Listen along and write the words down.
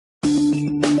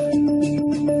Going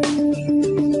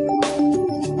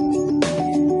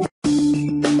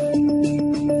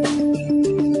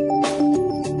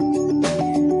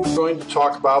to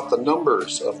talk about the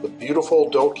numbers of the beautiful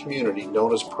adult community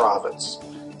known as Province.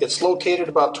 It's located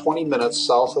about 20 minutes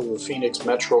south of the Phoenix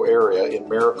metro area in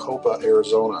Maricopa,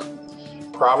 Arizona.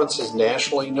 Province is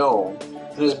nationally known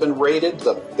and has been rated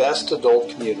the best adult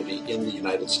community in the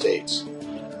United States.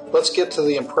 Let's get to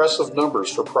the impressive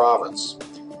numbers for Province.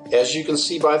 As you can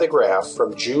see by the graph,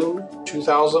 from June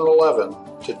 2011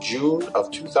 to June of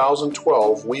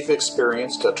 2012, we've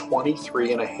experienced a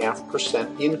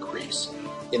 23.5% increase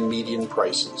in median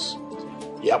prices.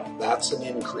 Yep, that's an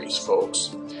increase,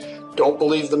 folks. Don't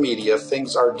believe the media.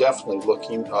 Things are definitely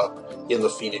looking up in the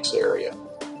Phoenix area.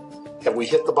 Have we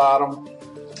hit the bottom?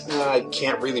 I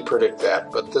can't really predict that,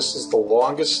 but this is the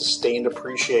longest sustained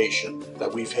appreciation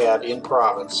that we've had in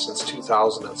Province since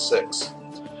 2006.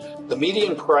 The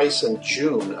median price in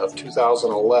June of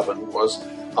 2011 was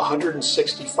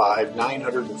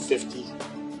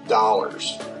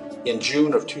 $165,950. In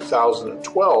June of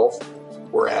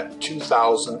 2012, we're at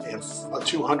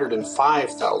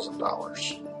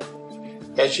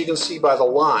 $205,000. As you can see by the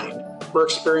line, we're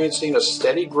experiencing a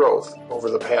steady growth over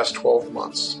the past 12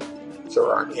 months. There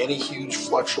aren't any huge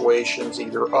fluctuations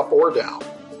either up or down.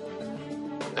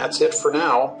 And that's it for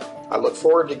now. I look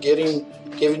forward to giving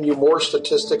you more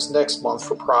statistics next month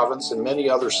for Province and many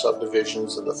other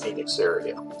subdivisions in the Phoenix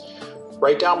area.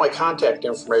 Write down my contact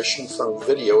information from the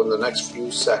video in the next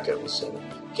few seconds and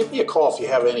give me a call if you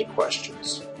have any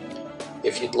questions.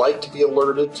 If you'd like to be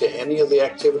alerted to any of the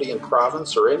activity in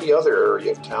Province or any other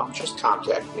area of town, just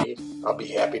contact me. I'll be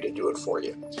happy to do it for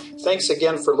you. Thanks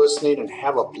again for listening and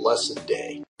have a blessed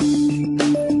day.